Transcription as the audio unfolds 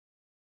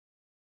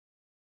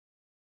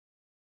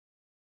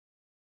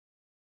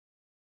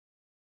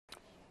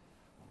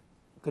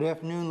Good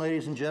afternoon,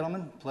 ladies and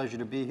gentlemen. Pleasure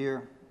to be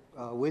here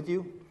with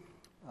you.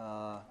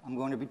 I'm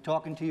going to be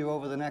talking to you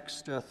over the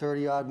next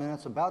 30-odd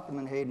minutes about the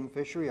Menhaden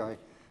fishery. I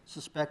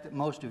suspect that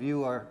most of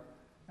you are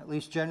at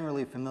least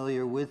generally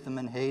familiar with the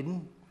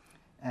Menhaden.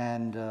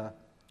 And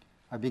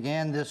I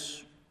began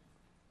this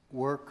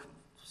work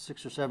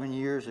 6 or 7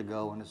 years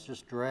ago, and it's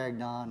just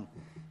dragged on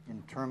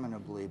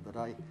interminably. But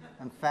I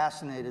am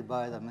fascinated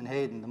by the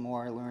Menhaden the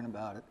more I learn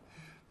about it.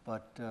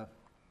 But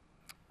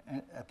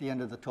at the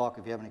end of the talk,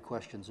 if you have any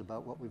questions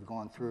about what we've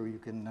gone through, you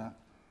can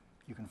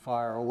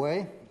fire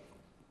away.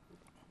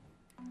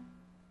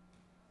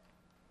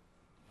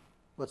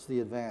 What's the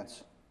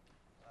advance?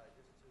 Just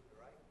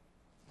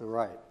to the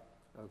right. The right.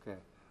 Okay.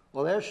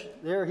 Well,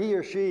 there he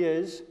or she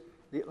is,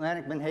 the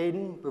Atlantic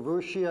Menhaden,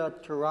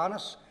 Brevusia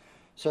tyrannus.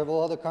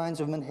 Several other kinds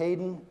of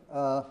Menhaden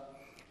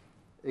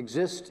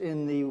exist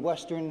in the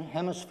Western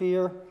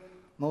Hemisphere,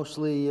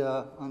 mostly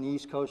on the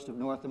east coast of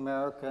North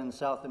America and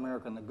South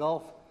America and the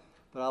Gulf.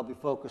 But I'll be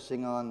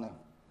focusing on the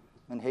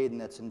Menhaden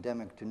that's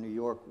endemic to New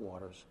York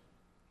waters.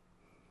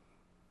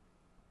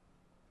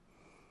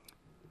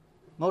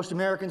 Most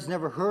Americans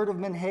never heard of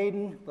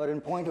Menhaden, but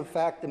in point of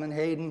fact, the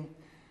Menhaden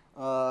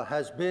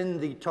has been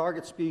the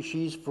target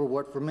species for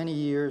what for many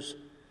years,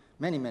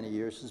 many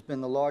years, has been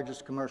the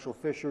largest commercial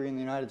fishery in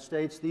the United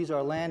States. These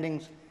are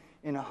landings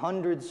in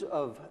hundreds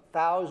of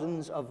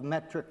thousands of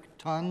metric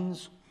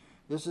tons.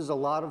 This is a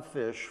lot of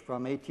fish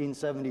from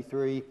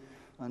 1873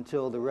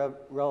 until the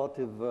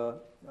relative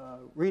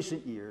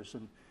recent years.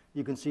 And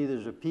you can see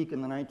there's a peak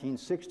in the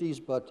 1960s,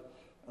 but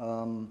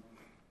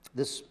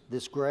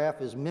this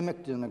graph is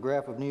mimicked in the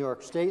graph of New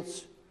York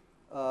State's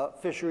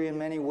fishery in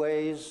many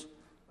ways.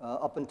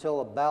 Up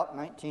until about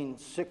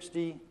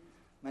 1960,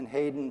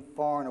 Menhaden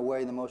far and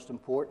away the most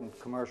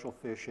important commercial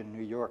fish in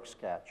New York's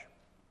catch.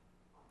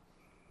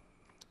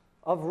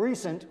 Of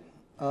recent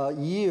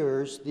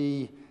years,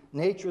 the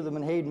nature of the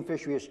Menhaden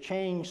fishery has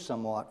changed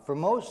somewhat. For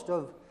most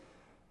of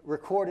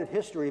recorded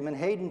history,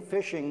 Menhaden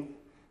fishing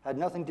had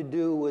nothing to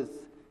do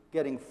with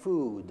getting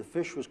food. The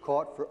fish was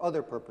caught for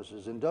other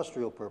purposes,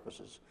 industrial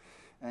purposes,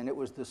 and it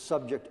was the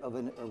subject of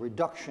a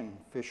reduction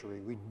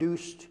fishery,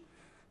 reduced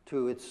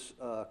to its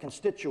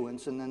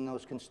constituents, and then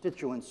those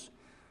constituents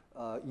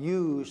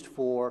used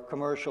for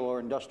commercial or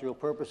industrial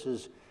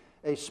purposes.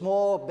 A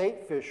small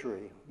bait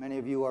fishery. Many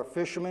of you are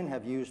fishermen,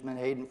 have used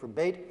Menhaden for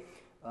bait.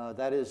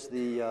 That is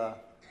the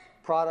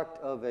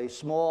product of a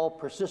small,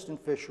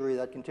 persistent fishery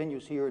that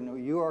continues here in New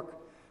York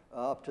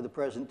up to the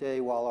present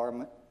day while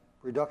our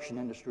reduction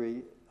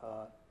industry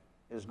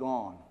is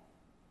gone.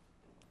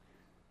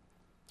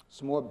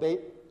 Some more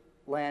bait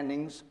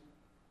landings.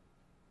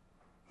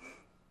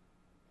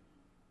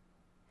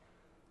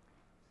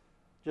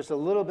 Just a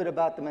little bit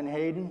about the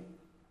Menhaden.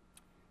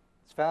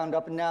 It's found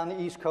up and down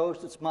the East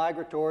Coast. It's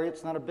migratory.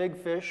 It's not a big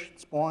fish. It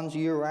spawns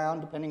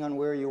year-round, depending on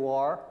where you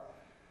are.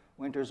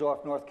 Winters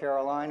off North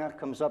Carolina,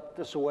 comes up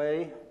this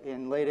way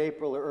in late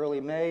April or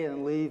early May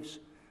and leaves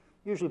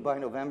usually by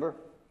November.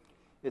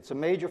 It's a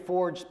major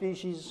forage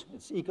species.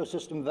 Its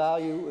ecosystem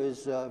value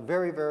is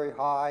very, very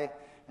high,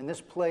 and this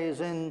plays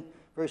in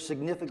very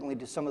significantly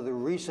to some of the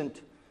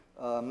recent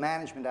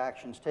management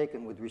actions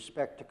taken with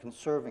respect to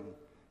conserving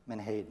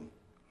Menhaden.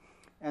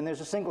 And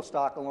there's a single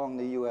stock along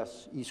the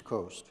U.S. East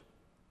Coast.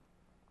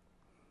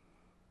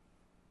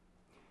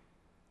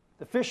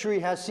 The fishery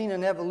has seen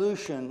an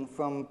evolution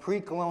from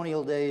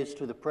pre-colonial days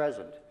to the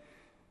present.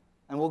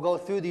 And we'll go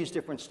through these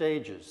different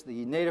stages.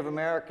 The Native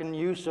American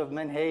use of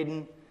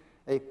Menhaden,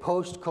 a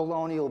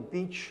post-colonial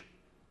beach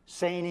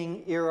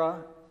seining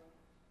era,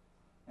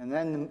 and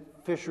then the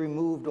fishery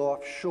moved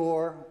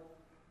offshore,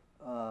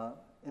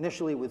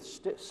 initially with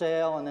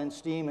sail and then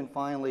steam, and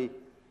finally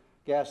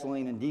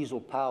gasoline and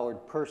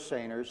diesel-powered purse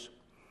seiners.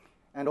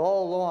 And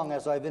all along,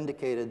 as I've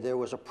indicated, there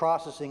was a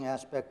processing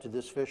aspect to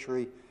this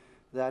fishery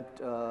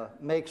that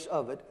makes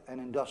of it an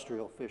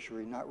industrial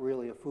fishery, not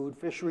really a food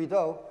fishery,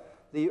 though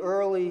the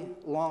early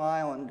Long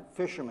Island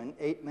fishermen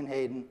ate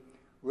Menhaden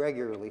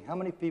regularly. How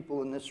many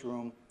people in this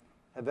room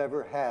have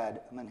ever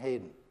had a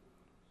Menhaden?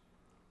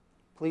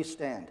 Please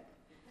stand.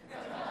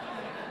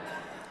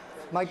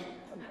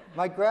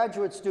 My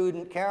graduate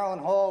student, Carolyn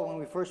Hall, when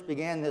we first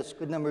began this a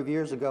good number of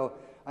years ago,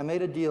 I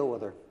made a deal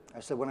with her. I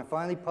said, when I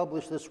finally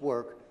publish this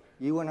work,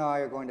 you and I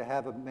are going to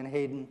have a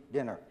Menhaden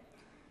dinner.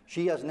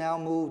 She has now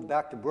moved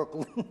back to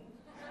Brooklyn,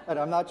 and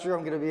I'm not sure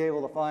I'm going to be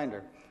able to find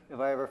her if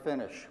I ever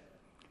finish.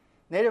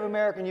 Native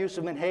American use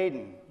of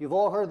Menhaden. You've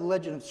all heard the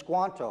legend of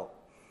Squanto,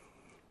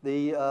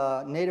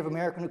 the Native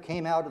American who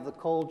came out of the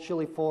cold,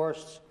 chilly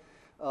forests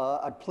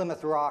at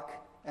Plymouth Rock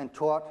and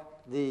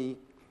taught the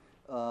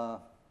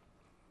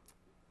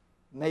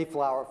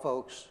Mayflower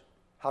folks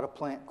how to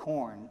plant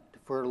corn to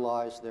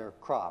fertilize their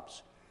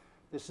crops.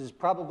 This is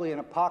probably an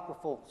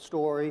apocryphal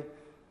story.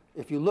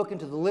 If you look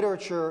into the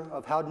literature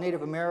of how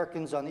Native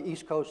Americans on the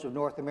east coast of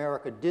North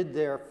America did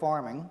their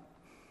farming,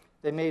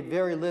 they made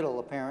very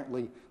little,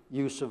 apparently,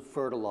 use of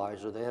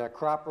fertilizer. They had a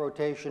crop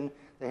rotation,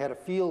 they had a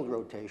field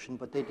rotation,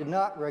 but they did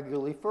not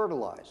regularly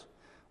fertilize.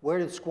 Where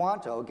did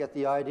Squanto get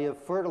the idea of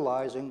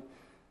fertilizing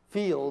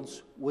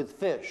fields with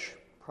fish?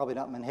 probably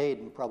not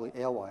Menhaden, probably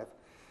alewife.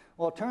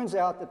 Well, it turns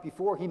out that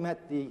before he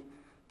met the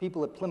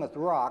people at Plymouth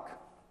Rock,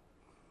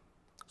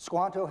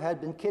 Squanto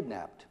had been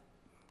kidnapped.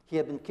 He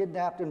had been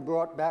kidnapped and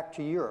brought back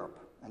to Europe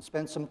and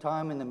spent some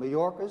time in the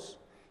Mallorcas.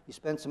 He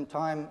spent some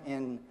time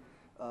in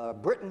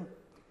Britain,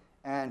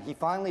 and he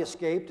finally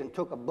escaped and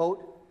took a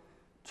boat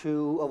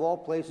to, of all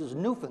places,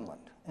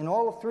 Newfoundland. In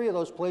all three of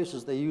those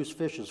places, they use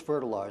fish as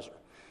fertilizer.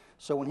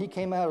 So when he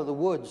came out of the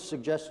woods,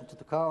 suggesting to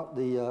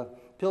the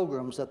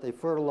pilgrims that they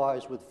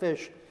fertilize with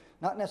fish,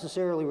 not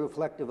necessarily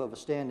reflective of a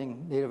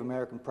standing Native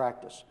American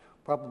practice,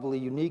 probably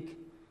unique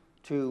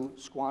to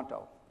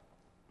Squanto.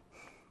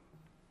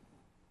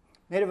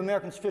 Native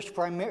Americans fished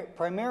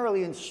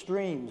primarily in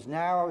streams,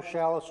 narrow,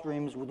 shallow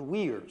streams with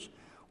weirs.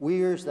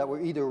 Weirs that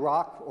were either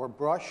rock or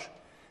brush,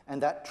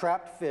 and that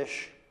trapped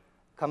fish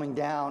coming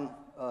down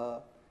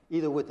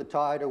either with the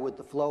tide or with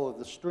the flow of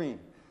the stream.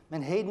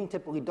 Menhaden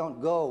typically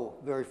don't go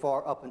very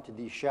far up into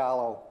these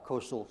shallow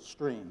coastal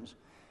streams,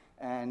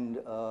 and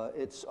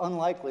it's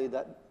unlikely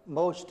that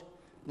most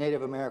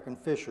Native American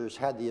fishers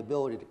had the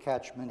ability to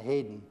catch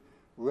Menhaden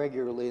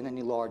regularly in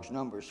any large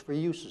numbers for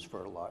use as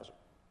fertilizer.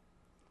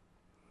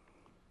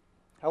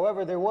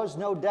 However, there was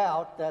no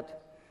doubt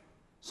that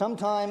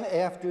sometime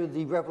after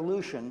the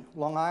Revolution,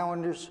 Long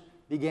Islanders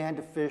began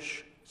to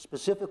fish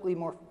specifically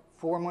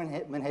for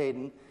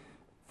Menhaden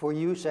for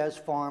use as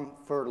farm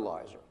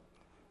fertilizer.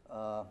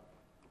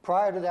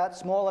 Prior to that,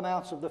 small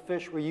amounts of the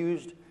fish were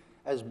used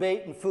as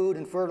bait and food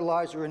and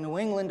fertilizer in New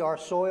England. Our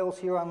soils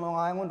here on Long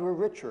Island were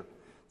richer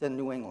than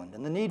New England,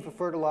 and the need for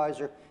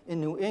fertilizer in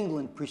New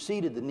England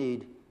preceded the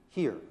need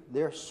here.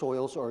 Their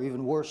soils are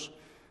even worse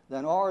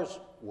than ours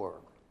were.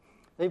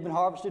 They've been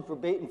harvested for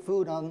bait and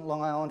food on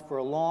Long Island for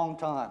a long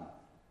time.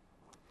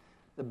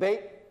 The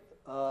bait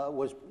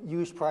was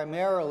used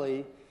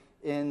primarily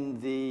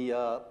in the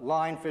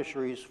line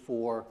fisheries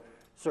for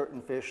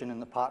certain fish and in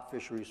the pot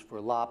fisheries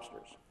for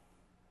lobsters.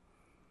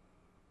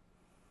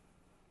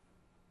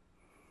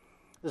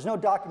 There's no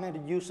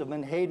documented use of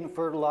Menhaden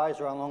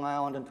fertilizer on Long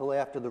Island until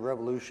after the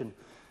Revolution.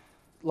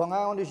 Long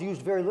Islanders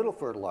used very little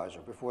fertilizer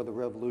before the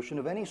Revolution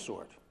of any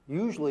sort.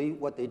 Usually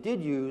what they did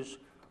use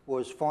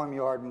was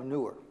farmyard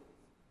manure.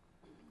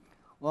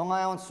 Long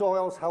Island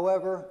soils,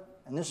 however,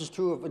 and this is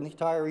true of the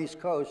entire East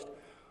Coast,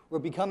 were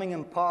becoming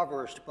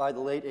impoverished by the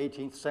late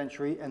 18th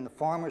century, and the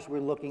farmers were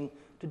looking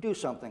to do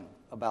something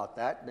about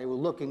that. They were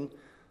looking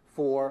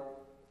for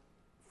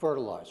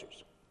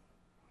fertilizers.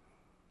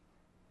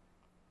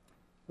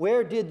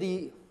 Where did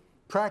the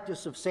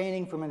practice of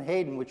seining for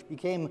Menhaden, which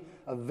became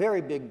a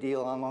very big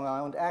deal on Long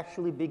Island,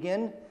 actually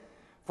begin?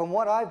 From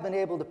what I've been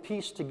able to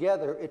piece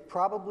together, it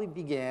probably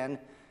began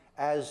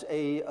as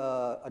a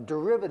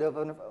derivative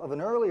of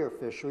an earlier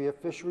fishery, a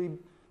fishery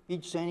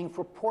beach seining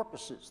for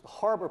porpoises, the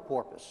harbor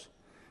porpoise,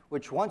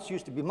 which once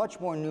used to be much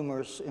more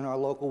numerous in our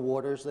local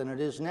waters than it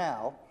is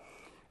now.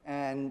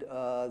 And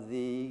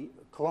the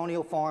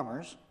colonial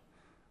farmers,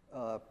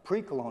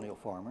 pre-colonial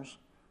farmers,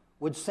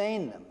 would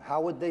seine them. How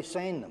would they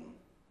seine them?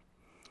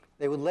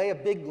 They would lay a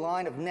big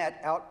line of net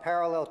out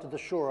parallel to the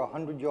shore,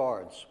 100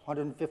 yards,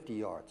 150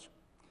 yards.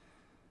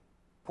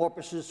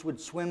 Porpoises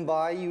would swim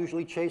by,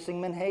 usually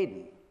chasing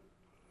Menhaden.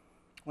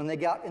 When they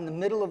got in the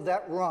middle of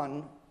that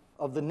run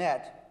of the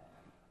net,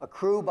 a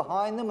crew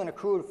behind them and a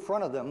crew in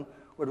front of them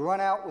would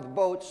run out with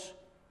boats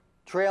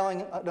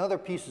trailing other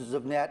pieces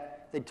of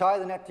net. They'd tie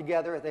the net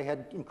together. They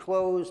had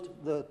enclosed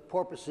the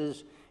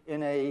porpoises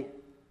in a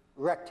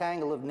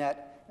rectangle of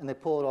net, and they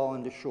pull it all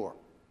into shore.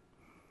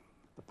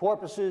 The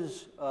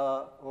porpoises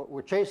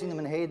were chasing the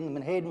Menhaden. The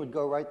Menhaden would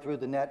go right through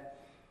the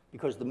net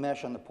because the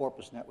mesh on the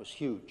porpoise net was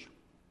huge.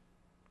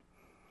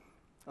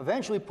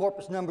 Eventually,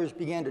 porpoise numbers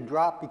began to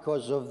drop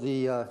because of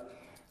the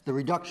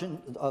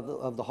reduction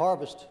of the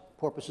harvest.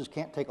 Porpoises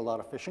can't take a lot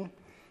of fishing.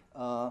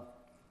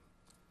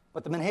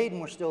 But the Menhaden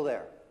were still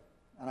there.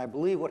 And I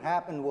believe what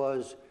happened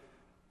was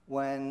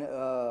when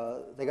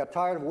they got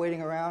tired of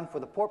waiting around for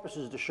the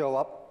porpoises to show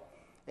up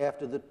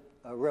after the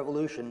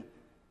Revolution,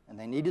 and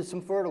they needed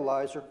some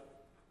fertilizer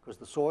because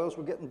the soils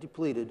were getting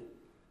depleted,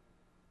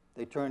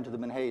 they turned to the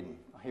Menhaden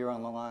here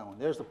on Long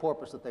Island. There's the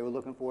porpoise that they were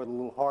looking for, the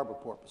little harbor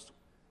porpoise.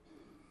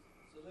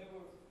 So they were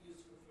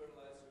used for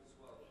fertilizer as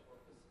well,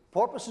 porpoises?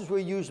 Porpoises were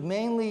used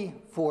mainly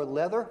for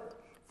leather,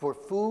 for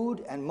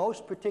food, and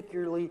most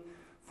particularly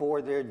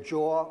for their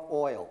jaw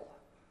oil.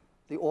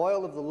 The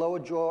oil of the lower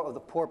jaw of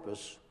the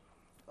porpoise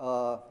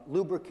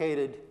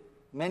lubricated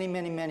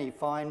many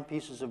fine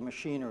pieces of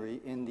machinery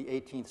in the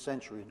 18th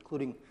century,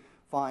 including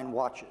fine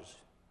watches.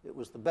 It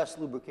was the best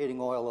lubricating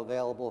oil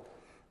available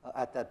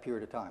at that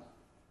period of time.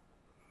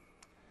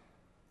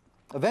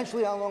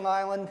 Eventually on Long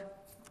Island,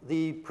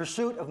 the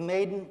pursuit of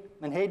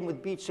Menhaden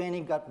with beach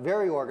seining got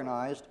very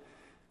organized.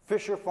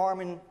 Fisher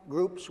farming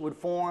groups would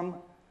form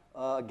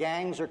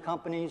gangs or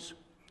companies,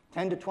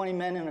 10 to 20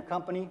 men in a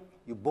company.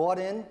 You bought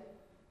in,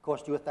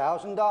 cost you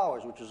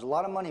 $1,000, which was a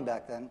lot of money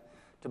back then,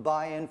 to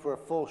buy in for a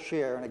full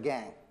share in a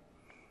gang.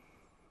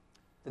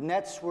 The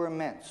nets were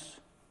immense.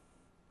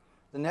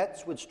 The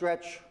nets would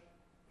stretch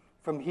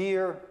from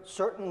here,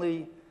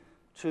 certainly,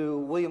 to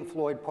William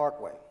Floyd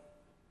Parkway.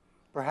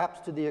 perhaps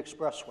to the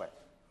expressway.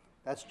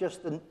 That's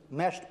just the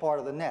meshed part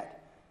of the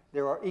net.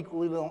 There are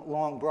equally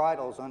long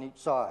bridles on each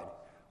side.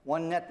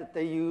 One net that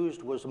they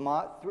used was a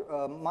mile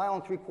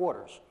and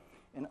 3/4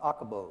 in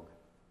Akabog.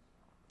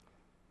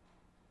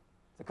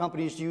 The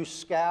companies used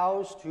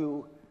scows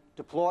to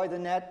deploy the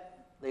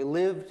net. They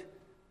lived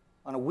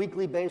on a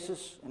weekly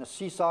basis in a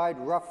seaside,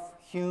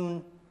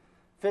 rough-hewn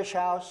fish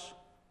house.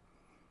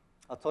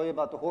 I'll tell you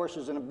about the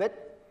horses in a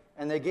bit.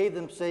 And they gave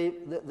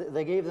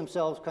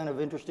themselves kind of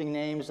interesting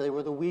names. They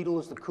were the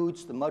Weedles, the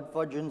Coots, the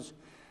Mudfudgeons.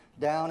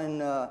 Down in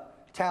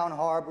Town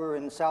Harbor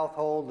in South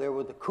Hold, there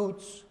were the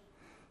Coots.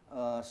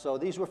 So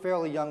these were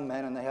fairly young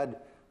men, and they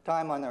had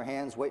time on their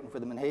hands waiting for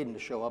the Menhaden to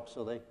show up,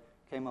 so they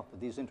came up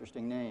with these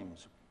interesting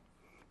names.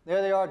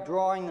 There they are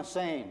drawing the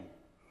seine.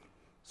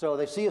 So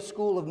they see a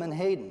school of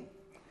Menhaden.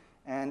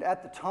 And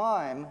at the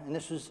time, and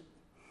this was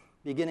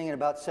beginning in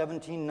about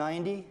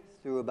 1790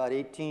 through about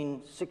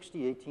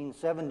 1860,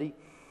 1870,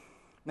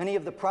 many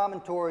of the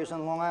promontories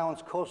on Long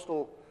Island's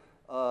coastal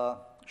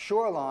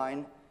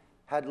shoreline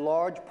had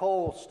large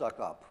poles stuck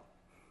up,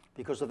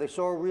 because if they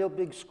saw a real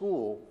big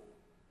school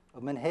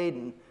of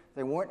Menhaden,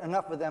 there weren't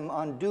enough of them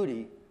on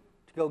duty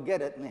to go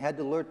get it, and they had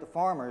to alert the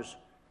farmers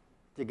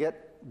to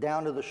get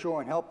down to the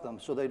shore and help them.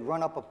 So they'd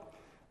run up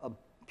a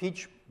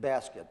peach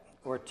basket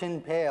or a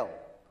tin pail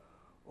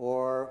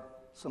or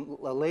some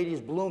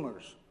ladies'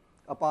 bloomers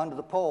up onto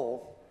the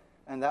pole,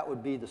 and that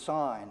would be the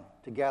sign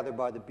to gather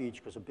by the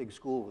beach because a big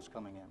school was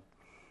coming in.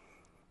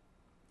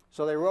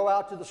 So they row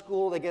out to the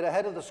school, they get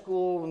ahead of the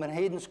school. The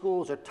Menhaden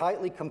schools are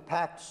tightly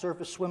compact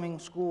surface swimming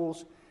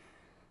schools.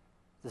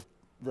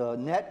 The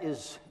net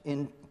is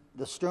in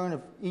the stern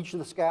of each of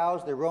the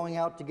scows. They're rowing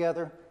out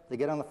together. They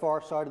get on the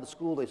far side of the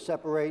school, they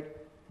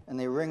separate, and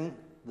they ring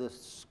the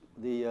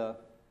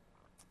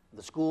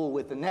school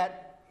with the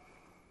net.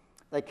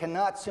 They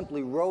cannot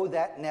simply row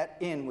that net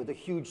in with a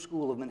huge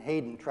school of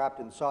Menhaden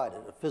trapped inside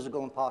it, a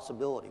physical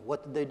impossibility.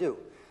 What did they do?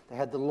 They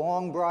had the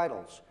long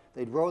bridles.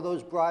 They'd row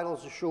those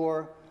bridles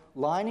ashore.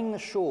 Lining the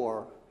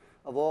shore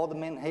of all the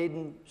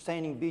Menhaden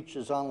seining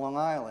beaches on Long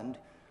Island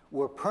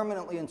were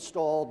permanently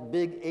installed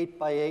big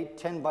 8x8,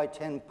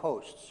 10x10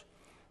 posts.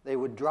 They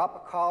would drop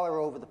a collar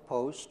over the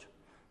post,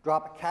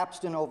 drop a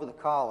capstan over the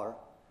collar,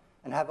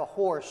 and have a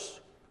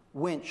horse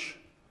winch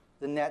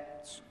the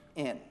nets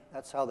in.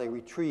 That's how they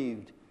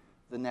retrieved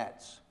the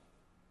nets.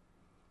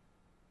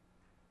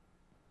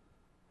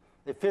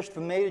 They fished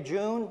from May to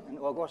June, and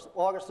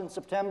August and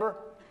September.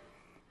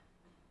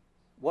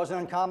 Wasn't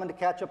uncommon to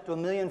catch up to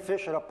 1 million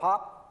fish at a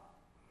pop.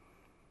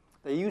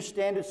 They used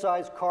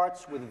standard-sized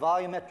carts with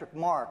volumetric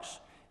marks.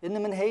 In the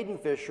Menhaden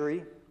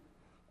fishery,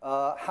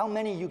 how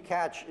many you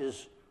catch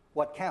is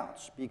what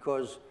counts,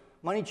 because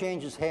money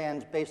changes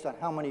hands based on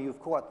how many you've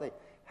caught. They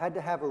had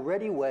to have a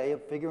ready way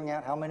of figuring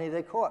out how many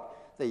they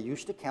caught. They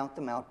used to count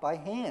them out by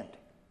hand.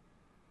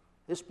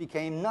 This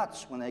became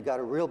nuts when they got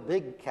a real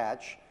big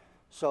catch.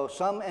 So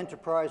some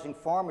enterprising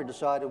farmer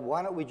decided,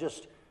 why don't we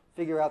just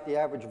figure out the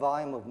average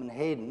volume of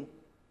Menhaden,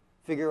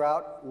 figure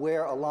out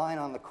where a line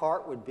on the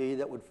cart would be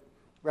that would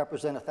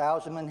represent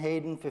 1,000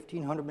 Menhaden,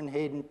 1,500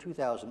 Menhaden,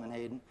 2,000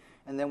 Menhaden,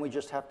 and then we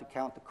just have to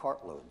count the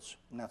cart loads.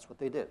 And that's what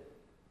they did.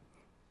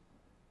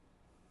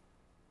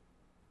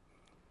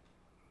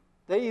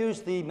 They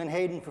used the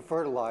Menhaden for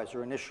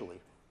fertilizer initially.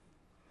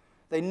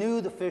 They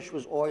knew the fish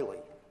was oily.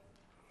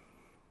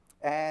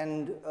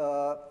 And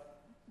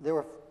there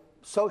were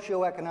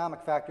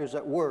socioeconomic factors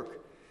at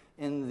work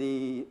in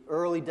the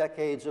early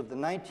decades of the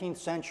 19th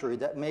century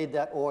that made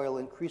that oil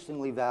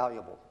increasingly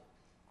valuable.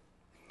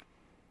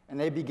 And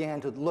they began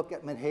to look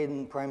at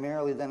Menhaden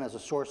primarily then as a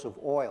source of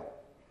oil.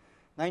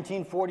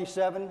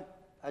 1947,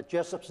 at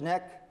Jessop's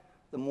Neck,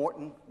 the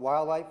Morton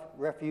Wildlife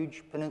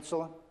Refuge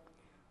Peninsula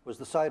was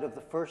the site of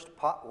the first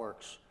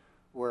potworks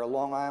where a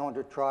Long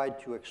Islander tried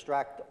to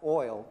extract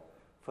oil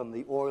from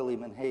the oily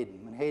Menhaden.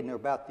 Menhaden are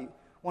about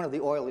one of the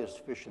oiliest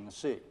fish in the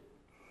sea.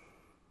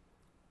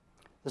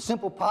 The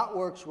simple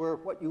potworks were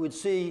what you would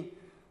see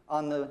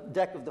on the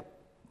deck of the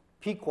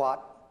Pequot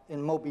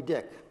in Moby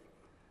Dick.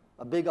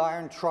 A big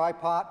iron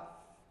tripod,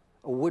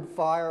 a wood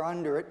fire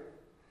under it,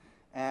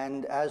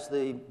 and as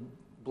the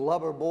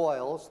blubber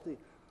boils, the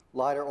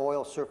lighter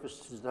oil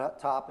surfaces to the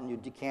top and you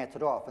decant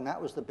it off. And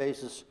that was the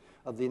basis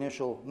of the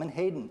initial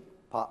Menhaden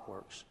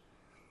potworks.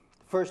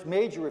 The first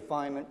major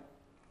refinement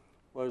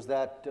was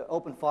that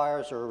open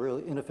fires are a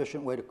really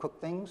inefficient way to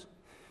cook things,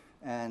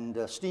 and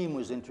steam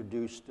was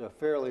introduced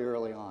fairly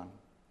early on.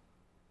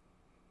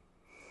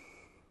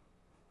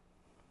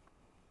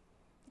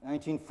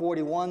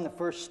 1941, the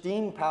first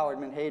steam-powered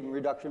Menhaden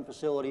reduction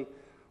facility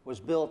was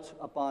built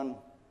up on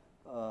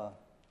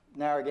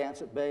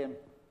Narragansett Bay in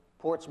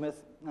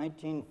Portsmouth.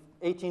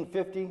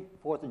 1850,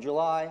 4th of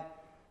July,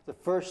 the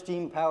first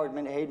steam-powered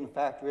Menhaden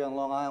factory on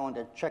Long Island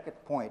at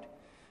Checkett Point.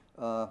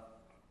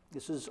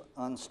 This is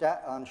on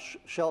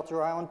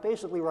Shelter Island,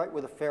 basically right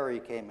where the ferry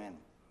came in.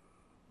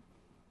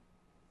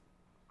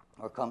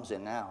 Or comes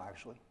in now,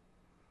 actually.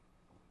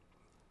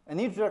 And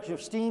the introduction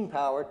of steam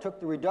power took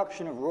the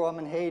reduction of raw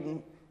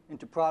Menhaden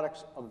into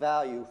products of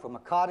value from a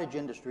cottage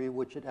industry,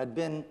 which it had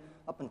been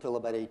up until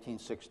about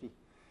 1860,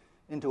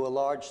 into a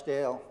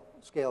large-scale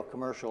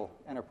commercial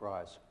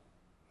enterprise.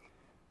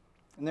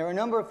 And there are a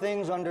number of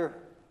things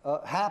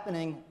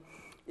happening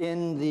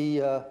in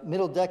the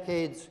middle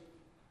decades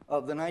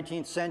of the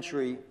 19th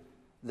century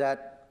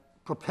that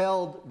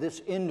propelled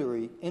this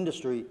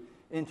industry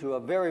into a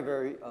very,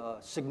 very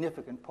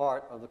significant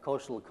part of the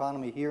coastal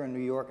economy here in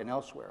New York and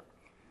elsewhere.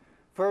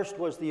 First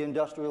was the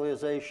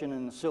industrialization,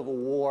 and the Civil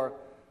War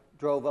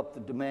drove up the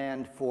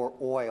demand for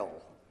oil,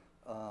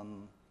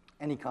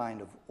 any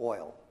kind of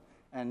oil,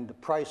 and the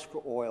price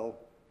for oil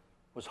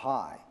was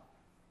high.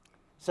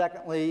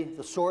 Secondly,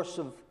 the source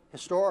of,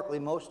 historically,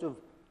 most of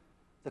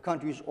the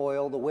country's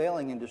oil, the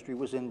whaling industry,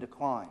 was in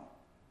decline.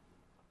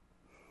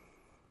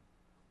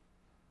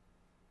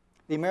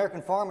 The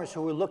American farmers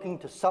who were looking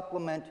to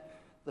supplement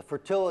the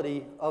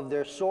fertility of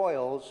their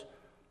soils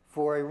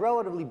for a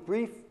relatively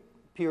brief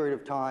period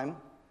of time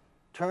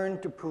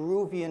turned to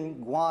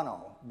Peruvian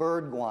guano,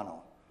 bird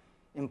guano,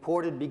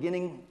 imported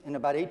beginning in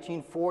about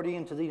 1840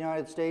 into the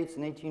United States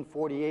and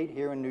 1848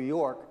 here in New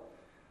York.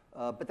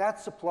 But that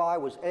supply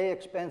was A,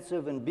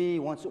 expensive, and B,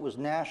 once it was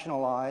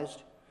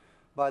nationalized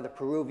by the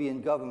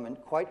Peruvian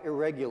government, quite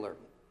irregular.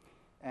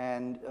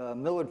 And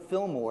Millard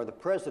Fillmore, the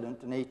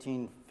president in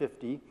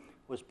 1850,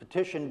 was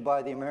petitioned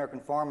by the American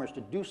farmers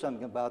to do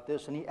something about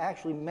this, and he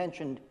actually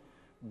mentioned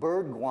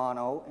bird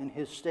guano in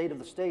his State of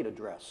the State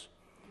address.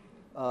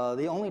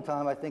 The only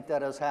time I think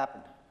that has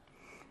happened.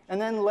 And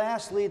then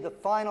lastly, the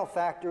final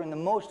factor and the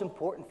most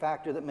important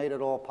factor that made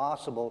it all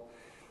possible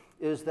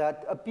is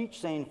that a beach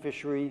seine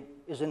fishery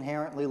is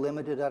inherently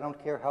limited. I don't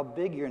care how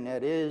big your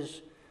net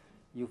is,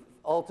 you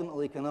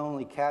ultimately can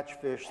only catch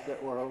fish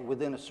that were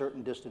within a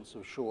certain distance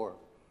of shore.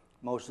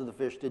 Most of the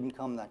fish didn't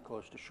come that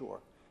close to shore.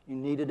 You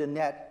needed a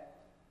net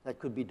that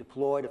could be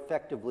deployed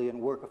effectively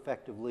and work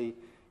effectively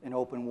in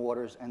open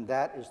waters, and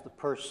that is the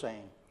purse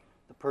seine.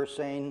 The purse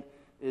seine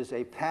is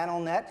a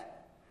panel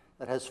net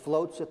that has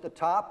floats at the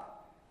top,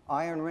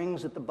 iron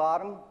rings at the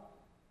bottom,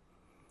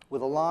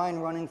 with a line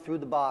running through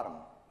the bottom.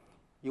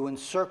 You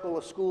encircle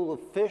a school of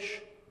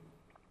fish,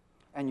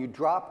 and you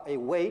drop a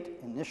weight,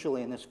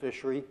 initially in this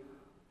fishery,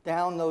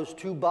 down those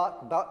two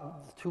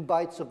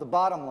bites of the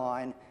bottom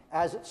line.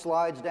 As it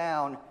slides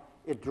down,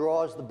 it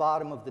draws the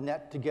bottom of the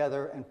net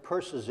together and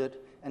purses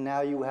it, and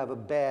now you have a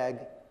bag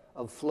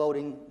of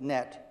floating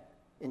net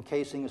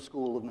encasing a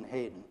school of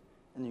Menhaden,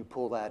 and you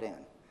pull that in.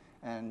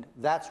 And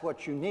that's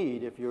what you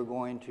need if you're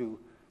going to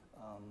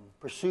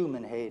pursue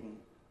Menhaden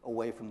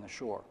away from the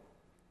shore.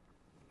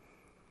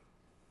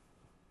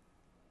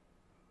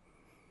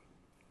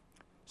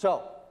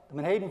 So,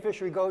 the Menhaden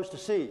fishery goes to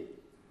sea.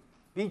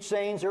 Beach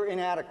seines are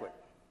inadequate.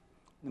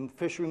 The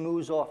fishery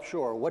moves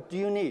offshore. What do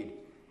you need?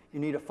 You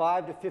need a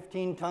 5 to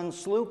 15 ton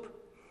sloop.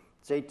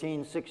 It's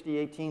 1860,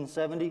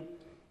 1870.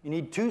 You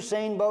need 2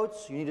 seine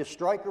boats. You need a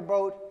striker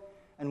boat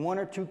and 1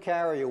 or 2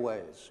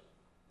 carryaways.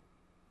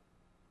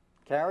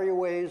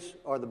 Carryaways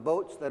are the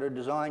boats that are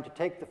designed to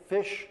take the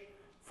fish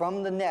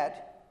from the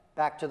net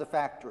back to the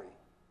factory.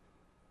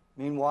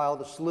 Meanwhile,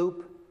 the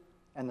sloop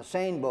and the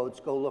seine boats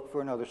go look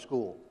for another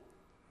school.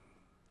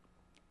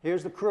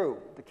 Here's the crew: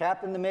 the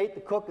captain, the mate,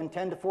 the cook, and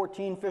 10 to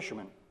 14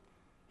 fishermen.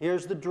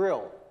 Here's the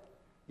drill.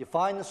 You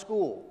find the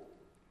school.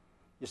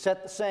 You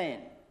set the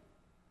seine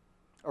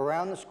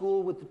around the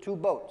school with the 2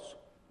 boats.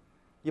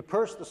 You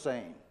purse the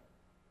seine.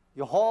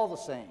 You haul the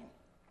seine.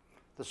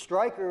 The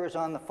striker is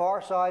on the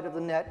far side of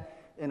the net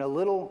in a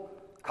little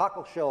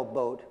cockleshell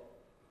boat,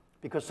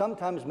 because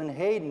sometimes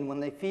Menhaden, when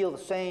they feel the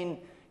seine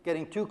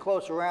getting too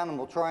close around them,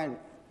 will try and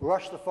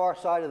rush the far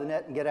side of the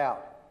net and get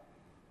out.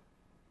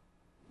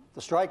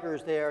 The striker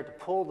is there to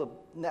pull the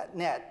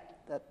net,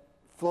 that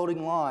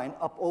floating line,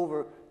 up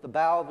over the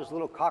bow of his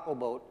little cockle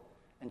boat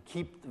and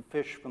keep the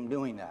fish from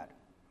doing that.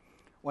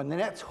 When the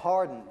net's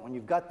hardened, when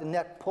you've got the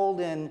net pulled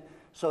in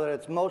so that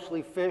it's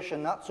mostly fish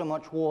and not so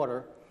much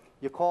water,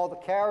 you call the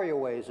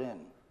carryaways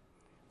in.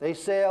 They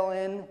sail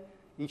in.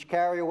 Each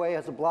carryaway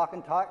has a block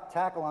and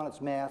tackle on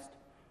its mast.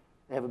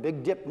 They have a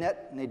big dip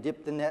net, and they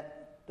dip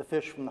the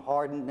fish from the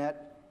hardened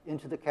net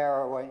into the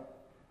carryaway,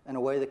 and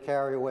away the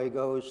carryaway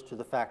goes to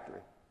the factory.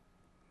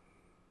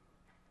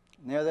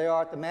 And there they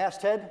are at the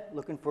masthead,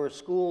 looking for a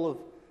school of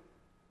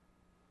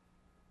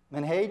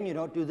Menhaden. You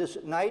don't do this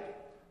at night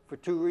for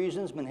 2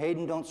 reasons.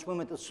 Menhaden don't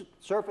swim at the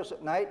surface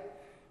at night,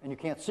 and you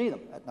can't see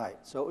them at night.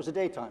 So it was a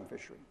daytime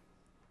fishery.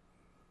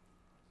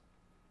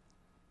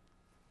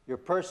 You're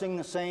pursing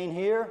the seine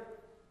here,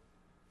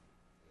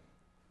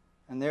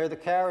 and there the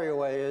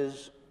carryaway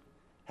is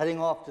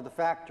heading off to the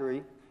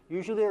factory.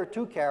 Usually there are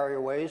 2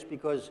 carryaways,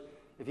 because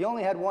if you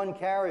only had 1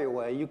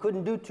 carryaway, you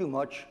couldn't do too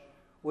much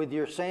with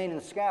your seine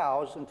and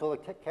scows until the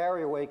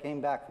carryaway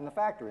came back from the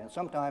factory. And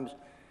sometimes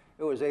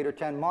it was 8 or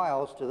 10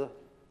 miles to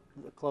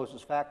the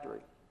closest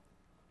factory.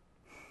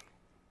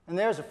 And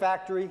there's a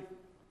factory.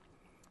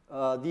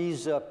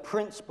 These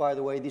prints, by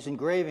the way, these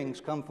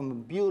engravings come from a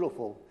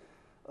beautiful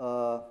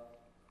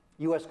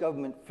U.S.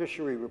 government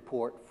fishery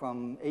report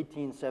from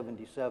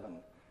 1877.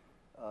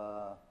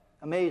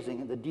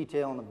 Amazing, the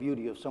detail and the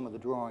beauty of some of the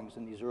drawings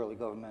in these early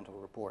governmental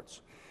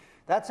reports.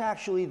 That's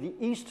actually the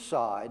east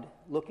side,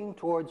 looking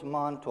towards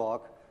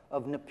Montauk,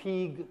 of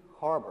Nepegue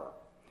Harbor,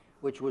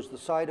 which was the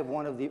site of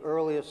one of the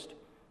earliest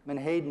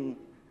Menhaden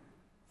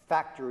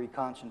factory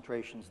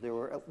concentrations. There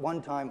were at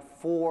one time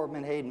 4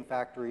 Menhaden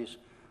factories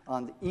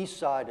on the east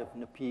side of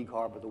Nepegue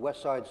Harbor. The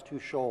west side's too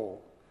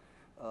shoal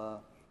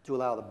to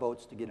allow the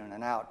boats to get in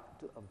and out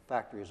of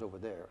factories over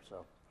there.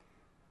 So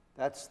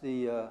that's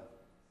the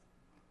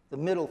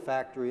middle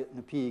factory at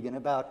Nepegue in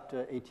about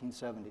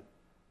 1870.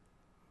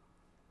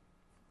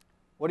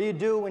 What do you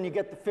do when you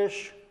get the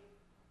fish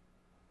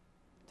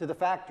to the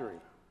factory?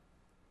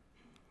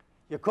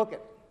 You cook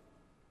it.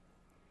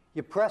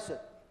 You press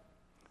it.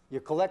 You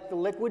collect the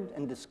liquid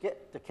and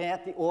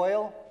decant the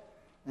oil,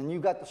 and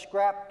you've got the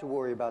scrap to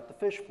worry about, the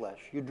fish flesh.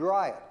 You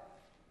dry it.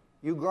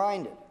 You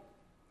grind it.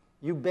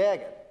 You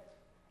bag it.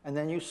 And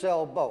then you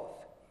sell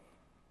both.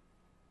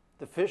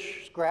 The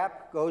fish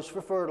scrap goes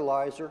for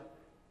fertilizer,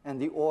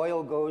 and the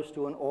oil goes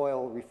to an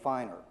oil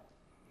refiner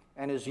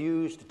and is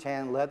used to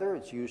tan leather.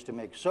 It's used to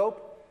make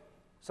soap.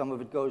 Some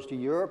of it goes to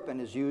Europe and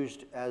is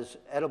used as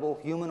edible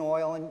human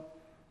oil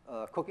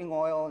and cooking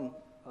oil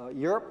in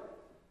Europe.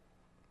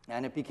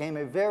 And it became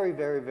a very,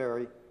 very,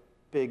 very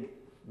big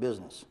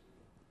business.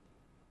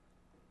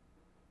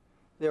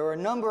 There are a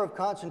number of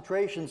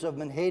concentrations of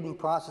Menhaden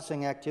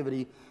processing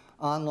activity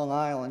on Long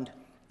Island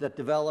that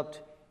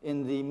developed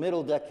in the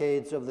middle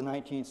decades of the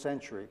 19th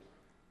century.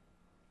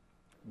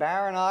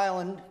 Barren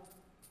Island,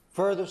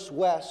 furthest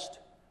west,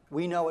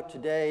 we know it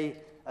today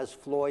as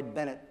Floyd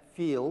Bennett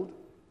Field.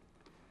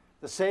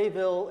 The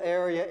Sayville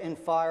area in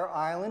Fire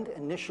Island,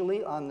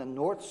 initially on the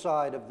north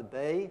side of the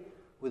bay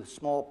with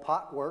small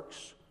pot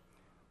works,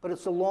 but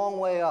it's a long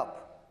way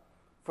up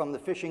from the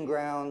fishing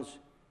grounds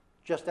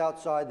just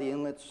outside the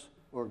inlets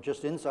or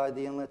just inside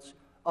the inlets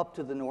up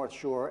to the North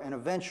Shore, and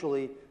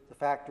eventually the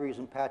factories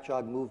in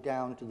Patchogue moved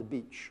down to the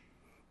beach,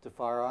 to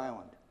Fire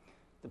Island.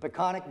 The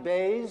Peconic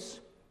Bays,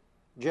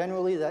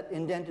 generally that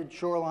indented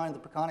shoreline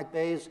of the Peconic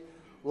Bays,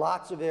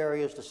 lots of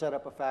areas to set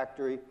up a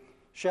factory.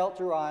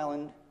 Shelter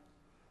Island,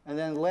 and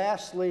then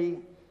lastly,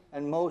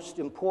 and most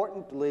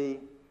importantly,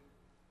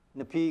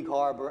 Nepegue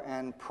Harbor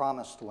and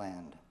Promised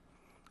Land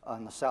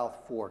on the South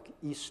Fork,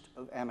 east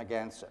of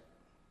Amagansett.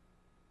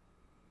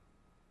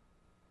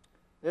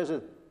 There's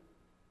a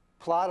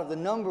plot of the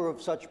number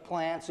of such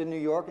plants in New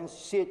York, and you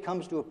see it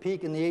comes to a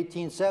peak in the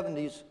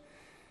 1870s,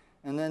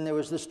 and then there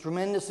was this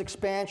tremendous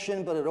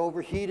expansion, but it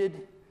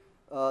overheated.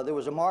 There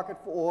was a market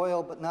for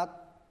oil, but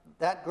not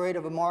that great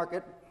of a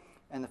market,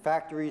 and the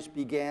factories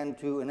began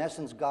to, in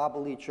essence,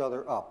 gobble each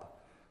other up,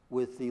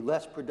 with the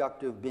less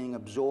productive being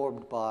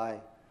absorbed by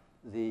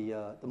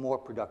the more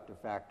productive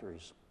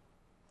factories.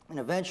 And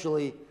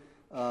eventually,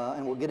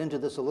 and we'll get into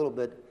this a little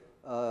bit,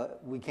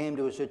 we came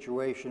to a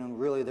situation, and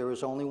really there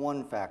was only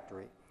one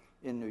factory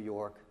in New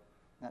York.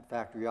 That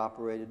factory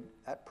operated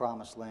at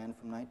Promised Land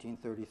from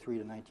 1933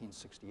 to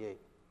 1968.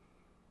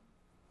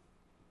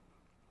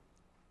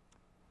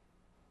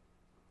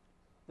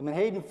 The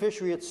Menhaden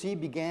fishery at sea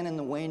began in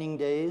the waning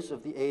days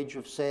of the age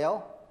of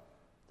sail.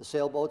 The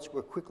sailboats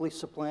were quickly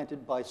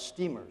supplanted by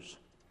steamers.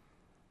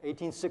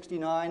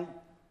 1869,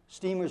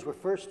 steamers were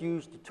first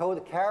used to tow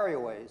the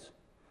carryaways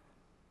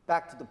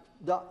back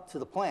to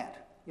the plant.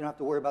 You don't have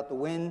to worry about the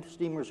wind.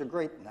 Steamers are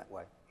great in that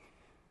way.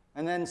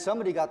 And then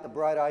somebody got the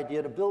bright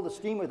idea to build a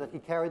steamer that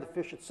could carry the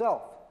fish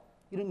itself.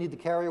 You didn't need the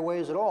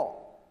carryaways at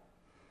all.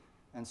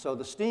 And so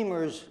the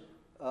steamers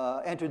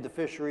entered the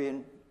fishery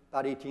in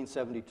about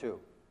 1872.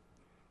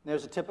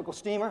 There's a typical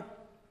steamer,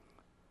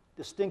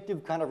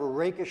 distinctive, kind of a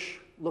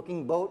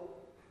rakish-looking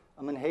boat.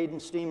 A Menhaden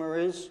steamer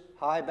is,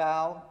 high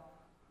bow,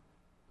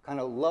 kind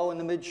of low in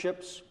the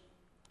midships,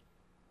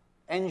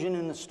 engine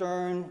in the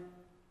stern,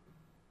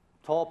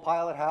 tall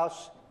pilot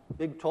house,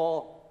 big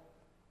tall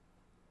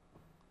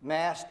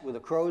mast with a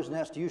crow's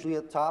nest usually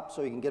at the top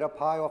so you can get up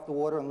high off the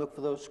water and look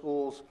for those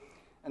schools,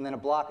 and then a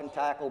block and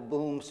tackle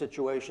boom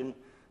situation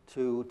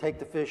to take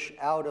the fish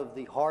out of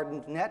the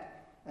hardened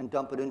net and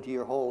dump it into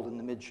your hold in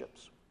the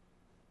midships.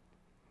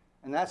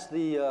 And that's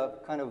the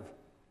kind of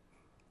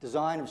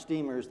design of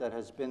steamers that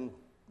has been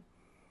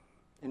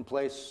in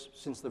place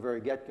since the very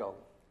get-go.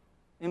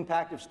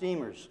 Impact of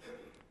steamers.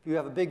 If you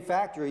have a big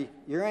factory,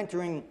 you're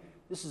entering,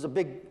 this is a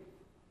big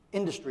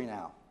industry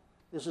now.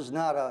 This is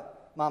not a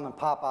mom and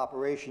pop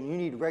operation. You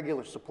need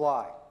regular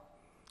supply.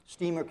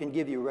 Steamer can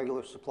give you a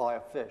regular supply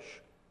of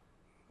fish.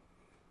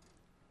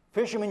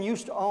 Fishermen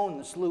used to own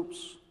the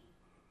sloops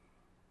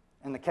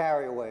and the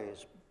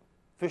carryaways.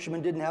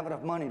 Fishermen didn't have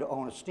enough money to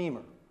own a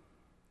steamer.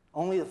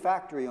 Only the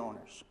factory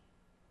owners,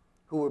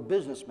 who were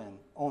businessmen,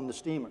 owned the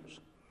steamers.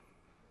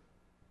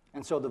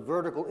 And so the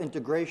vertical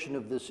integration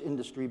of this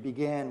industry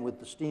began with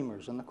the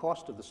steamers and the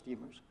cost of the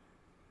steamers.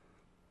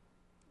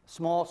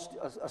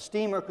 A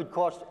steamer could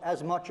cost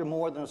as much or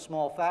more than a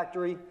small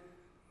factory.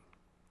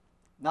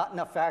 Not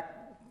enough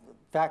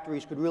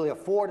factories could really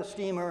afford a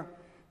steamer,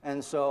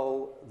 and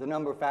so the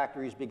number of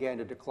factories began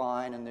to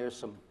decline, and there's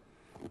some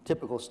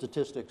typical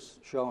statistics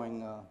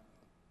showing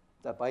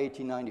that by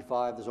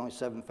 1895, there's only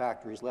 7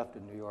 factories left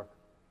in New York.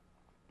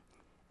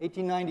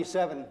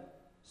 1897,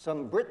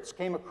 some Brits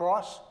came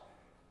across.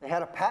 They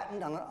had a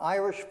patent on an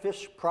Irish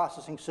fish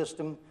processing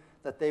system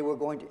that they were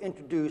going to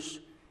introduce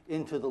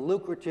into the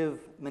lucrative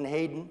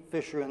Menhaden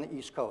fishery on the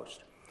East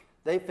Coast.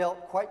 They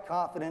felt quite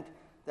confident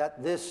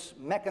that this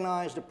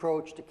mechanized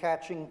approach to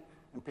catching,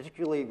 and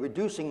particularly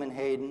reducing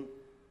Menhaden,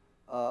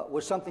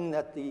 was something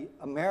that the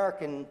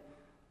American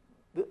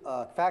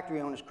factory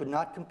owners could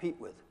not compete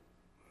with.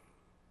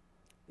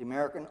 The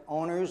American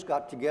owners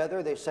got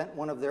together. They sent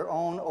one of their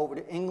own over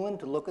to England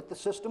to look at the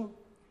system.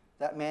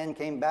 That man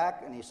came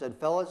back and he said,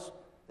 "Fellas,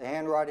 the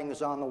handwriting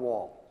is on the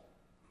wall."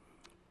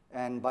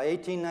 And by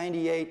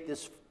 1898,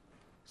 this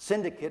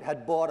syndicate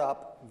had bought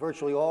up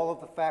virtually all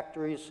of the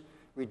factories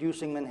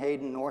reducing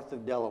Menhaden north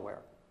of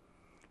Delaware.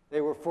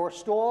 They were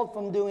forestalled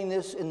from doing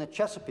this in the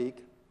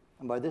Chesapeake,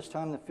 and by this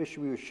time the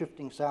fishery was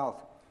shifting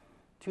south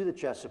to the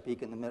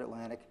Chesapeake in the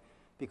mid-Atlantic,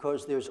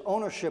 because there's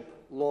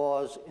ownership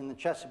laws in the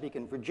Chesapeake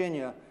and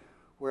Virginia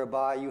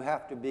whereby you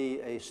have to be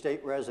a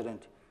state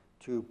resident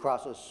to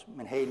process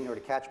Menhaden or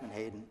to catch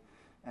Menhaden,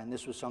 and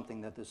this was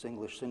something that this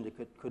English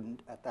syndicate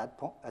couldn't at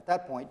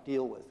that point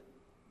deal with.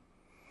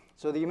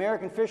 So the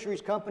American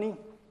Fisheries Company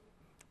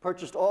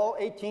purchased all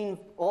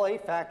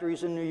 8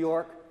 factories in New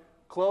York,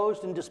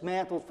 closed and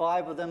dismantled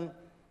 5 of them,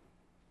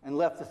 and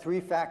left the 3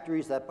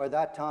 factories that by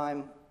that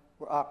time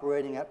were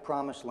operating at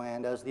Promised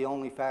Land as the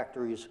only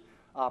factories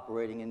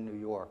operating in New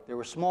York. There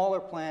were smaller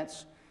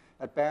plants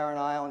at Barren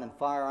Island and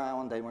Fire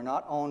Island. They were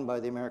not owned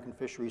by the American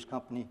Fisheries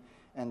Company,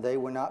 and they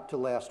were not to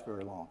last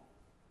very long.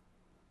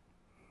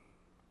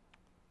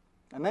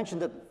 I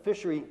mentioned that the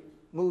fishery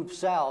moved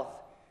south,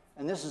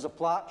 and this is a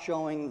plot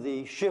showing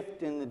the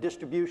shift in the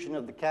distribution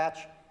of the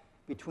catch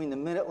between the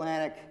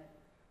Mid-Atlantic,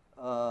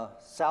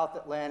 South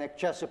Atlantic,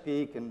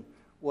 Chesapeake, and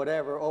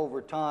whatever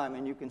over time,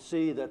 and you can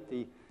see that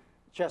the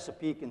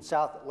Chesapeake and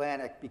South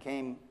Atlantic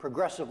became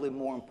progressively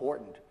more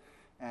important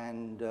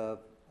and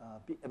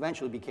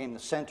eventually became the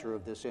center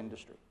of this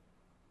industry.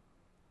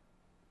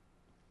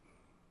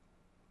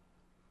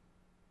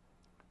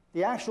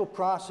 The actual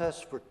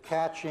process for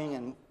catching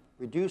and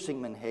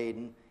reducing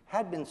Menhaden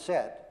had been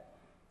set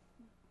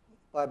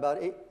by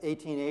about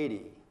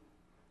 1880.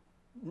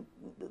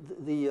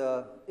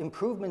 The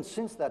improvements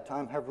since that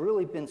time have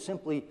really been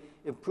simply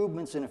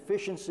improvements in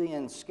efficiency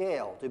and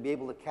scale to be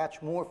able to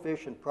catch more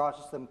fish and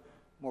process them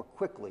more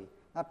quickly,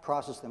 not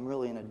process them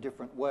really in a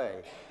different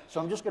way. So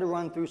I'm just going to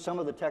run through some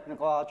of the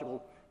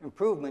technological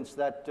improvements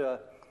that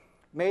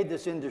made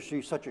this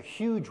industry such a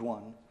huge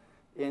one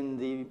in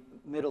the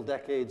middle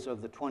decades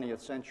of the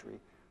 20th century.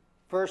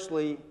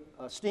 Firstly,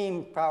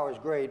 steam power is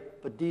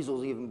great, but diesel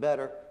is even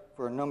better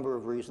for a number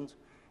of reasons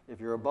if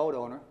you're a boat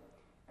owner.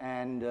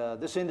 And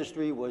this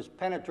industry was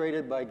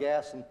penetrated by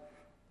gas and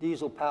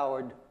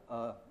diesel-powered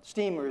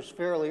steamers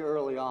fairly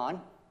early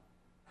on.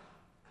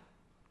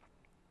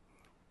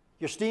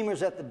 Your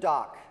steamer's at the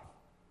dock.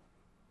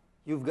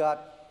 You've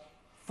got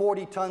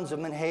 40 tons of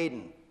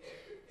Menhaden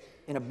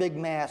in a big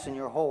mass in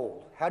your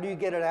hold. How do you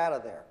get it out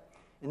of there?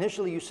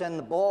 Initially, you send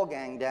the ball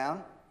gang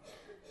down,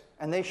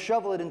 and they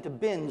shovel it into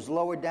bins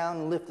lowered down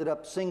and lifted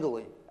up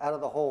singly out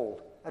of the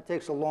hold. That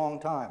takes a long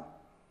time.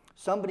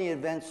 Somebody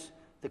invents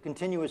the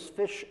continuous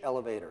fish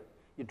elevator.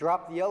 You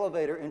drop the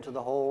elevator into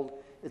the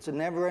hold. It's a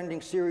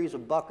never-ending series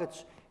of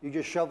buckets. You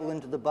just shovel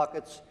into the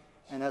buckets,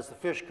 and as the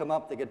fish come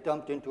up, they get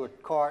dumped into a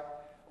cart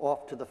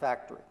off to the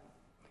factory.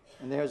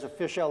 And there's a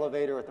fish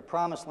elevator at the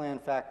Promised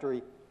Land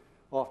factory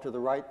off to the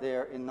right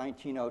there in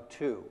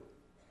 1902.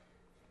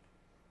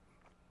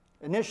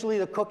 Initially,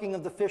 the cooking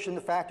of the fish in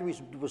the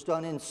factories was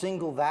done in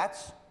single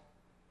vats.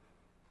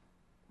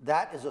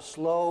 That is a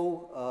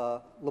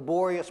slow,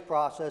 laborious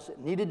process. It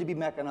needed to be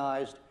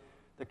mechanized.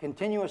 The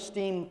continuous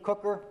steam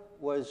cooker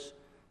was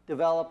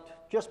developed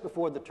just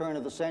before the turn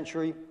of the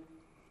century.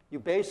 You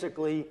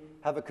basically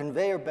have a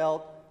conveyor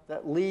belt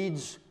that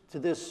leads to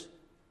this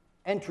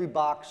entry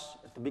box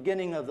at the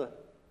beginning of the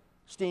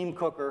steam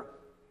cooker,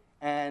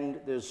 and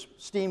there's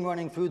steam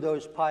running through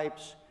those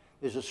pipes.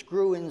 There's a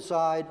screw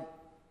inside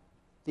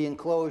the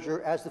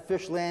enclosure. As the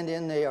fish land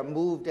in, they are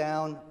moved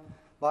down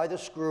by the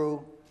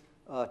screw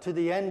to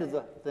the end of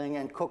the thing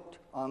and cooked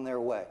on their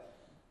way.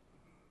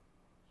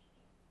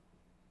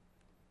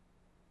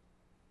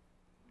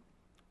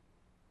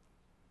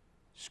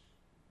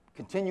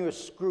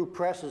 Continuous screw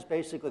press is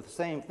basically the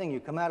same thing. You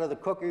come out of the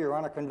cooker, you're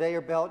on a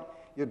conveyor belt,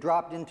 you're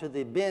dropped into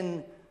the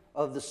bin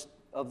of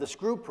the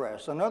screw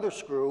press, another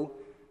screw,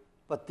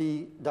 but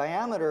the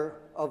diameter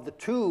of the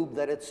tube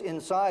that it's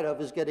inside of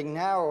is getting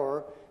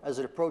narrower as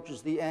it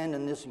approaches the end,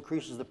 and this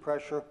increases the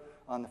pressure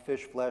on the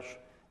fish flesh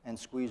and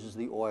squeezes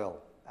the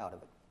oil out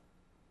of it.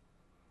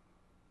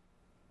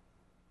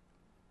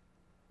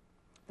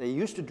 They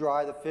used to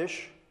dry the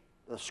fish,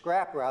 the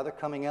scrap rather,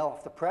 coming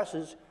off the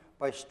presses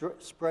by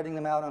spreading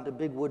them out onto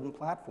big wooden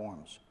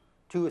platforms,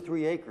 2 or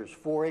 3 acres,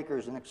 4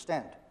 acres in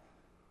extent.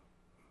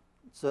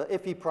 It's an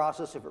iffy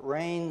process. If it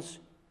rains,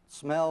 it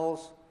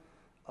smells,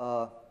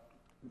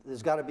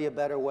 there's got to be a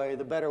better way.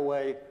 The better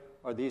way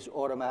are these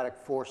automatic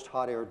forced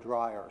hot air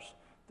dryers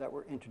that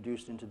were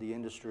introduced into the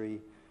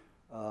industry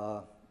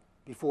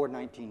before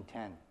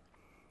 1910.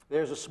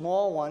 There's a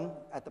small one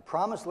at the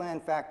Promised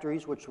Land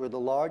factories, which were the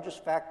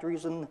largest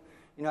factories in the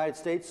United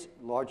States,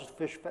 largest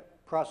fish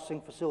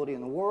processing facility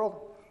in the world.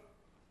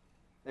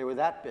 They were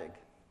that big.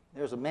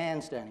 There's a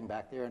man standing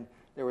back there, and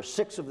there were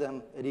 6 of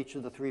them at each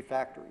of the 3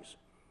 factories.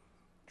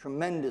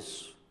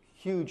 Tremendous,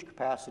 huge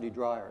capacity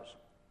dryers.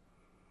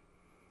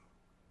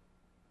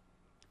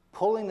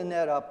 Pulling the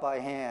net up by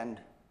hand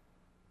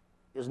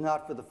is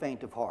not for the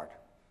faint of heart.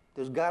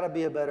 There's got to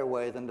be a better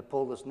way than to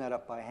pull this net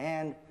up by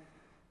hand.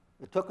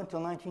 It took until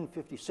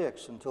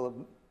 1956 until a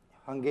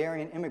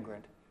Hungarian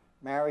immigrant,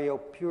 Mario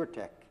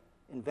Purtek,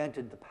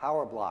 invented the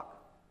power block.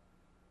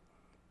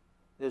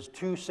 There's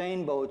 2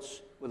 seine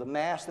boats with a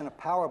mast and a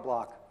power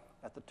block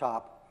at the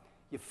top.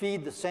 You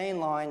feed the seine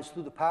lines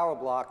through the power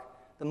block,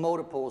 the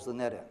motor pulls the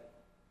net in.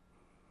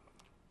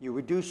 You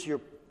reduce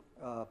your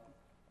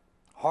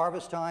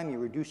harvest time, you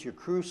reduce your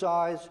crew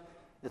size.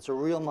 It's a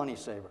real money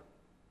saver.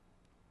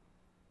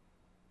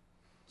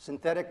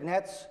 Synthetic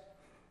nets,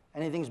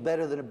 anything's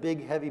better than a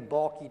big, heavy,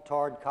 bulky,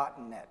 tarred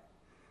cotton net.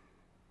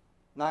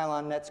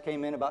 Nylon nets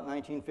came in about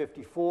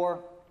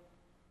 1954.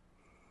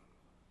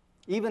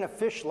 Even a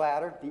fish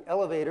ladder, the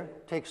elevator,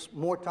 takes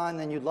more time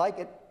than you'd like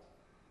it.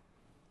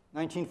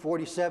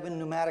 1947,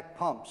 pneumatic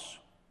pumps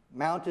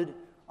mounted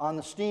on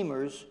the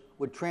steamers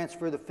would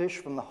transfer the fish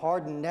from the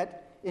hardened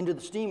net into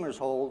the steamer's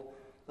hold.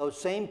 Those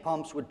same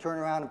pumps would turn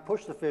around and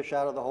push the fish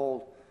out of the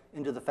hold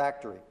into the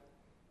factory.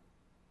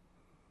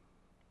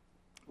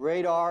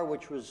 Radar,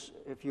 which was,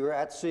 if you're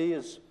at sea,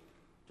 is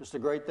just a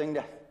great thing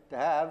to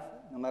have,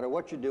 no matter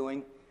what you're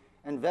doing.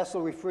 And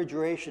vessel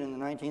refrigeration in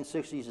the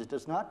 1960s. It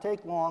does not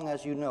take long,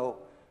 as you know,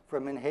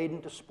 for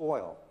Menhaden to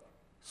spoil.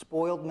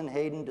 Spoiled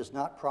Menhaden does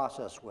not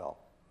process well.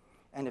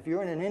 And if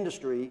you're in an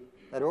industry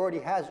that already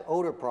has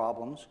odor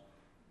problems,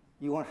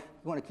 you want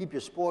to keep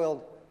your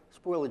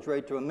spoilage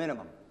rate to a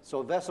minimum.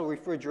 So vessel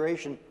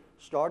refrigeration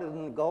started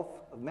in the Gulf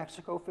of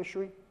Mexico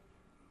fishery,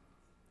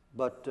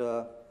 but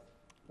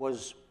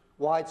was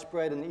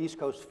widespread in the East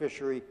Coast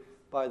fishery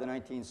by the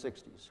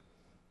 1960s.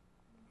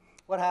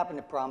 What happened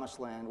at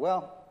Promised Land?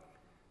 Well,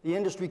 the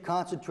industry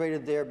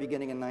concentrated there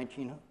beginning in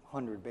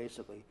 1900,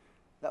 basically.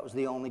 That was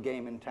the only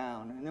game in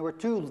town. And there were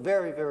 2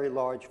 very, very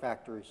large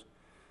factories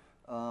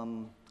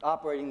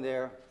operating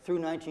there through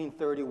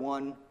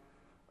 1931.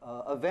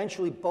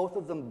 Eventually, both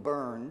of them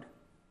burned.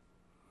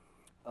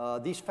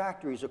 These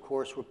factories, of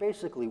course, were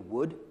basically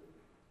wood.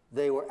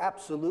 They were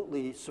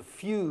absolutely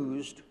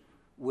suffused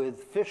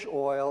with fish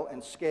oil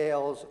and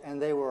scales,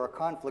 and they were a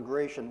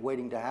conflagration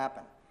waiting to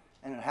happen.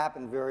 And it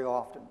happened very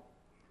often.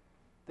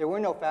 There were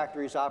no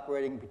factories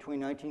operating between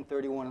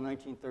 1931 and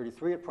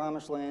 1933 at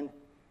Promised Land,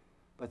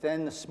 but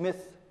then the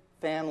Smith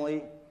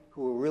family,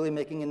 who were really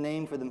making a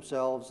name for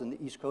themselves in the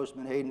East Coast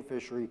Menhaden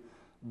fishery,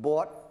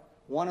 bought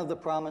one of the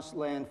Promised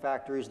Land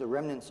factories, the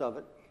remnants of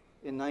it,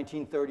 in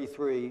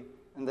 1933,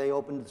 and they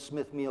opened the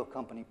Smith Meal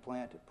Company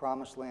plant at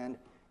Promised Land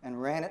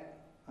and ran it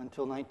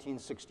until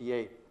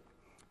 1968.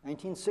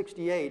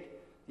 1968,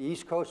 the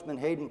East Coast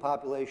Menhaden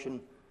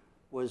population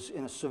was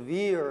in a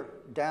severe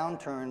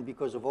downturn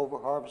because of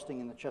overharvesting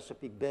in the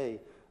Chesapeake Bay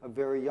of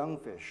very young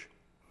fish.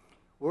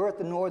 We're at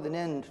the northern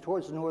end,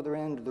 towards the northern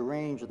end of the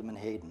range of the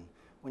Menhaden.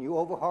 When you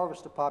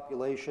overharvest a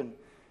population,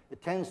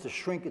 it tends to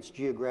shrink its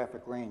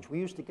geographic range. We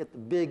used to get the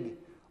big,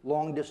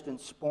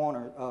 long-distance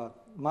spawner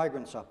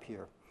migrants up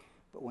here.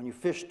 But when you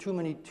fish too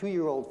many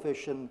 2-year-old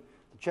fish in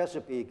the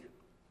Chesapeake,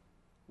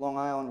 Long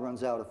Island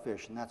runs out of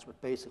fish, and that's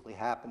what basically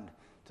happened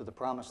to the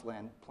Promised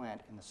Land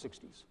plant in the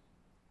 60s.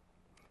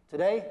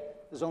 Today,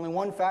 there's only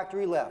one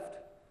factory left,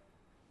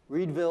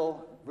 Reedville,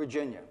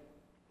 Virginia.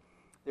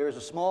 There is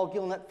a small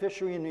gillnet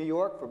fishery in New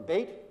York for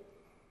bait,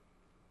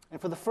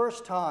 and for the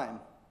first time,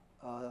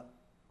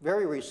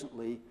 very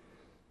recently,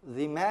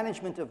 the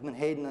management of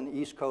Menhaden on the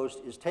East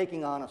Coast is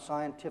taking on a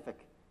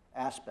scientific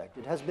aspect.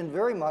 It has been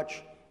very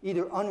much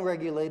either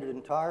unregulated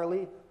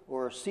entirely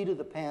or a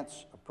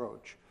seat-of-the-pants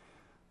approach.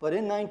 But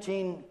in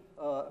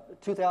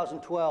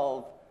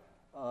 2012,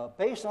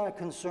 based on a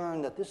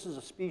concern that this is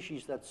a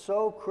species that's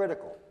so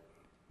critical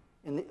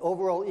in the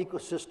overall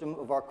ecosystem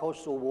of our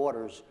coastal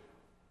waters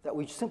that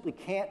we simply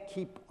can't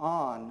keep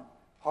on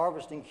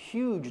harvesting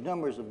huge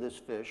numbers of this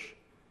fish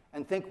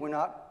and think we're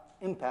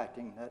not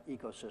impacting that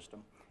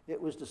ecosystem. It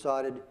was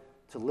decided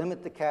to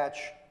limit the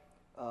catch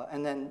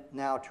and then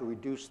now to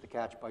reduce the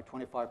catch by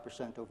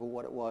 25% over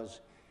what it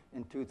was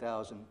in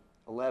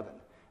 2011.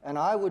 And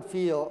I would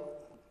feel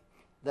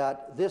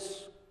that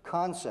this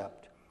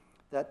concept,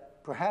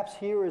 that perhaps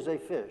here is a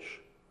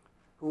fish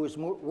who is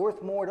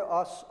worth more to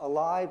us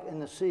alive in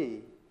the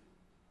sea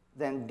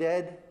than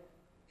dead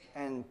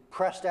and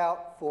pressed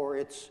out for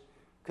its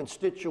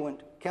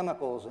constituent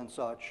chemicals and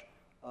such,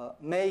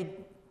 may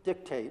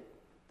dictate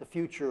the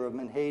future of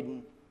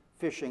Menhaden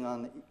fishing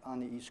on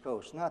the East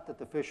Coast. Not that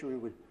the fishery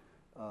would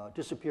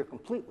disappear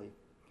completely,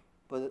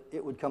 but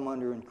it would come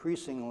under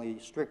increasingly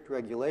strict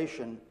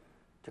regulation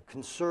to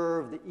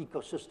conserve the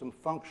ecosystem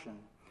function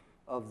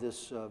of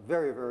this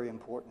very, very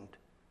important,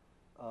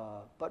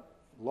 but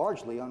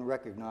largely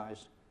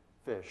unrecognized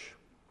fish.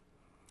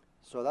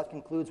 So that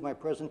concludes my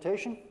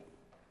presentation.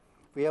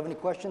 If you have any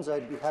questions,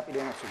 I'd be happy to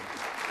answer them.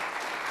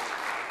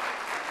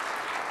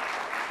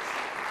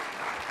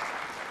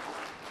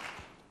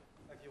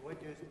 If you would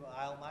use the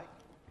aisle mic.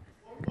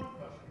 One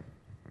question.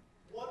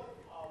 What is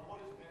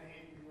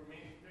Menhaden, the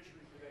remaining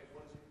fishery today?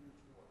 What is it used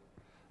for?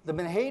 The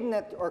menhaden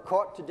that are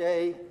caught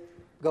today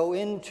go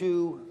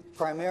into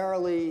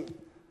primarily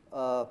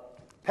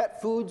pet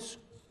foods,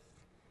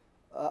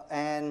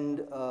 and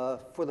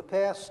for the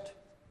past,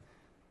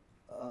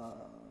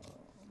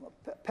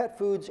 pet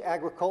foods,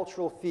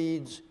 agricultural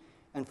feeds,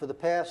 and for the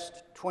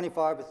past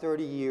 25 or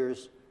 30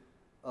 years,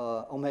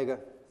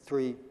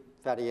 omega-3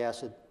 fatty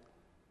acid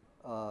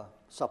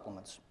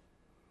supplements.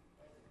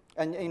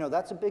 And you know,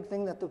 that's a big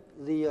thing that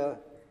the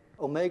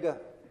omega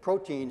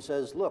protein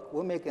says, look,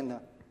 we're making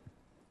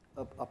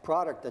a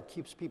product that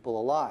keeps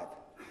people alive.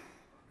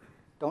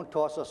 Don't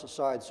toss us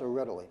aside so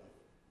readily.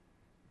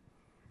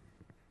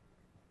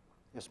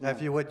 Yes, Now, ma'am.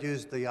 if you would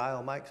use the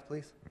aisle mics,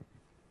 please.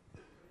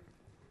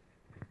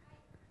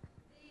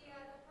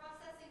 The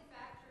processing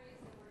factories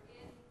that were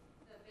in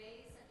the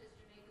bays, such as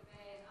Jamaica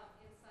Bay and up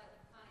inside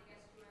the Peconic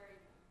Estuary,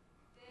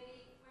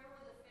 where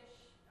were the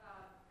fish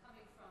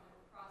coming from that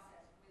were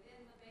processed?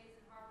 Within the bays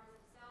and harbors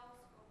themselves,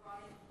 or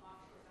brought in from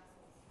offshore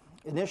vessels?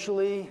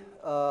 Initially,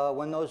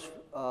 when those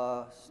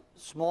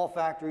small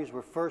factories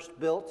were first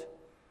built,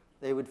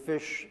 they would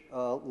fish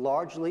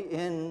largely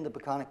in the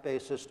Peconic Bay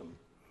system.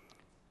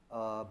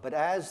 But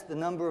as the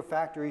number of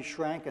factories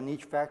shrank and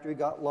each factory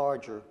got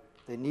larger,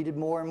 they needed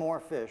more and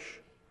more fish,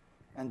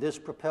 and this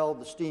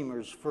propelled the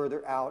steamers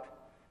further out,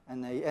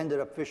 and they ended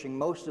up fishing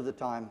most of the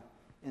time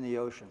in the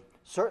ocean.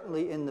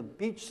 Certainly in the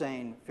beach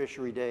seine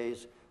fishery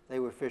days, they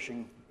were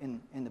fishing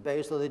in the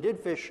bays, though they did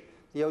fish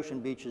the ocean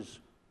beaches